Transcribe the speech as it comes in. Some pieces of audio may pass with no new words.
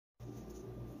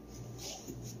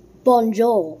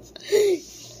Bonjour.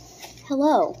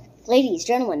 Hello, ladies,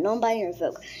 gentlemen, non-binary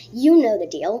folk. You know the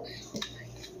deal.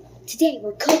 Today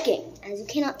we're cooking, as you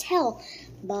cannot tell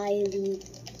by the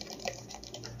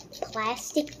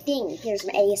plastic thing. Here's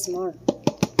some ASMR.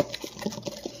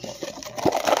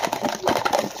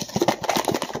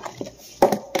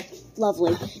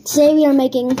 Lovely. Today we are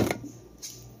making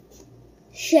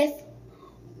Chef,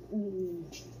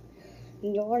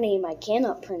 your name I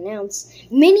cannot pronounce,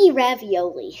 mini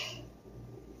ravioli.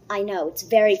 I know, it's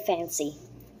very fancy.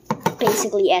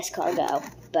 Basically escargot,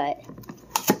 but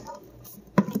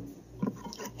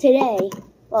today,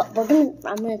 well,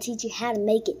 I'm gonna teach you how to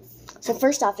make it. So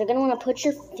first off, you're gonna want to put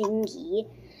your thingy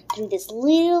through this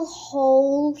little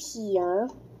hole here,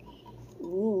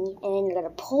 and then you're gonna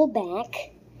pull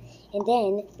back, and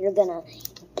then you're gonna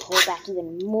pull back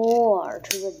even more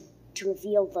to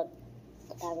reveal the.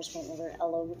 I was painting over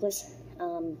all over the place.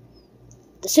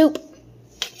 The soup,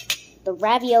 the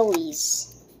raviolis.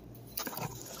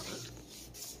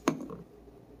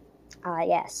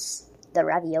 Yes, the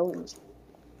raviolis.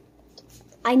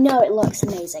 I know it looks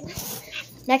amazing.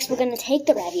 Next, we're going to take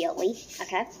the ravioli,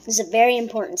 okay? This is a very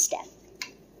important step.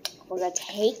 We're going to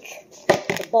take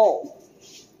the bowl,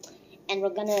 and we're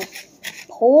going to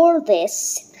pour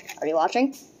this. Are you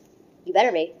watching? You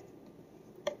better be.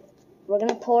 We're going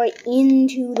to pour it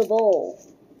into the bowl.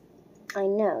 I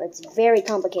know, it's very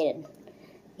complicated.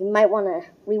 You might want to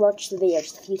rewatch the video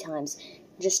just a few times,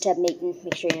 just to make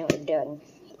sure you know what you're doing.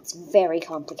 It's very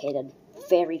complicated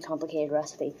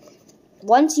recipe.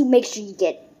 Once you make sure you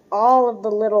get all of the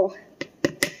little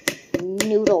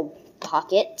noodle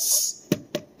pockets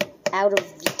out of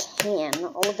the can,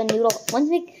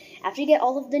 after you get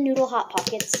all of the noodle hot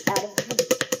pockets out of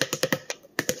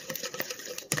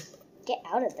get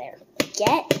out of there.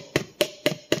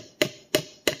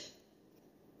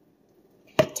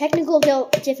 Technical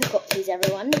difficulties,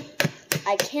 everyone.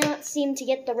 I cannot seem to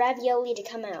get the ravioli to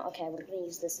come out. Okay, we're going to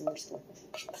use this and we're just going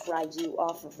to pry you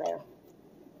off of there.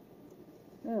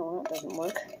 Oh, that doesn't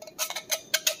work.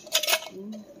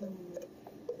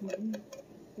 Let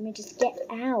me just get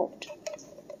out.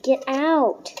 Get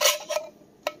out.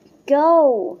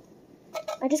 Go.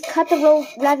 I just cut the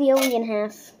ravioli in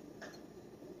half.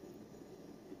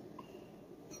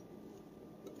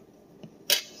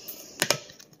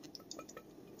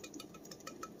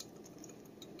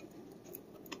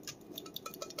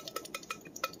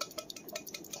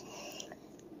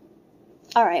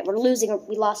 Alright, we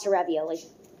lost a ravioli.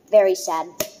 Very sad.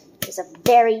 It's a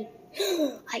very...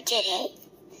 I did it!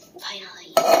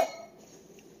 Finally.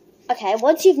 Okay,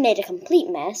 once you've made a complete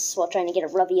mess while trying to get a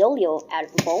ravioli out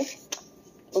of the bowl,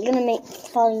 we're gonna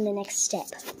follow the next step.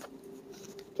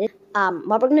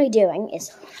 What we're gonna be doing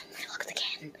is... Look at the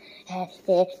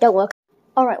can. Don't look.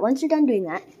 Alright, once you're done doing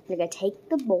that, you're gonna take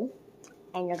the bowl,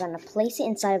 and you're gonna place it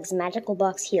inside of this magical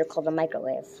box here called a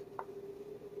microwave.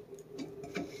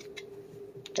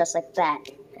 Just like that,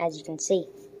 as you can see.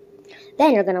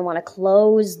 Then you're going to want to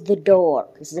close the door.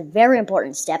 This is a very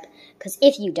important step, because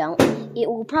if you don't, it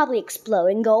will probably explode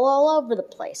and go all over the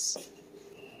place.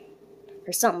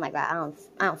 Or something like that. I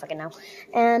don't fucking know.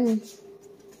 And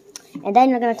then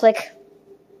you're going to click,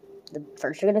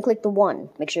 first you're going to click the 1.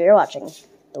 Make sure you're watching.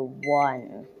 The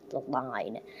 1, the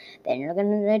line. Then you're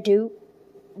going to do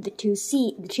the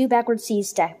two backward C's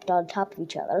stacked on top of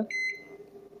each other.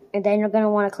 And then you're going to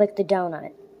want to click the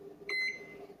donut.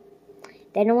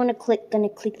 Then you're going to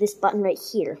click this button right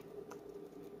here.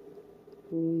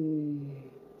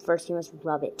 First you must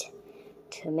rub it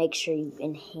to make sure you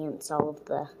enhance all of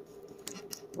the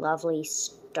lovely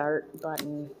start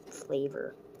button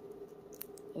flavor.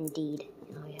 Indeed.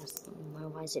 Oh yes.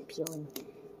 Why is it peeling?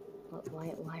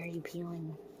 Why are you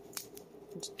peeling?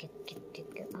 Just get.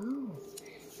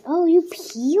 Oh, you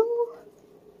peel?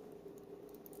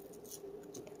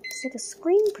 It's like a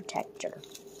screen protector.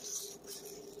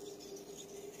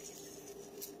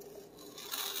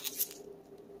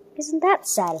 Isn't that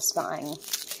satisfying?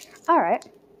 Alright,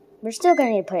 we're still going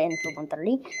to need to put it in for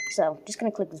 130, so just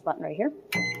going to click this button right here.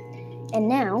 And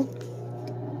now,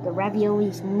 the ravioli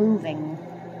is moving.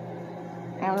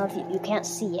 I don't know if you can't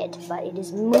see it, but it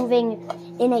is moving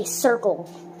in a circle,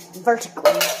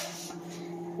 vertically.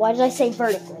 Why did I say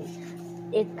vertically?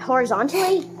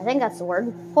 Horizontally? I think that's the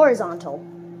word. Horizontal.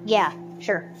 Yeah,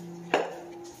 sure.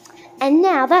 And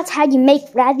now that's how you make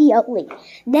ravioli.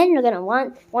 Then you're gonna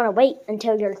want to wait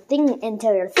until your thing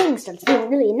starts being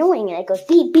really annoying, and it goes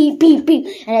beep beep beep beep,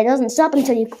 and it doesn't stop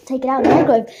until you take it out of the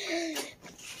microwave.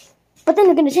 But then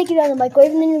you're gonna take it out of the microwave,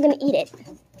 and then you're gonna eat it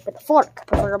with a fork,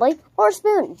 preferably, or a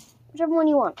spoon, whichever one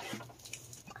you want.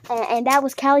 And that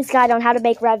was Callie's guide on how to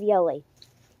make ravioli.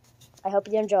 I hope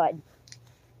you enjoyed.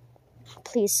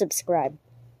 Please subscribe.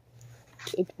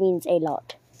 It means a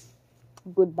lot.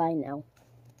 Goodbye now.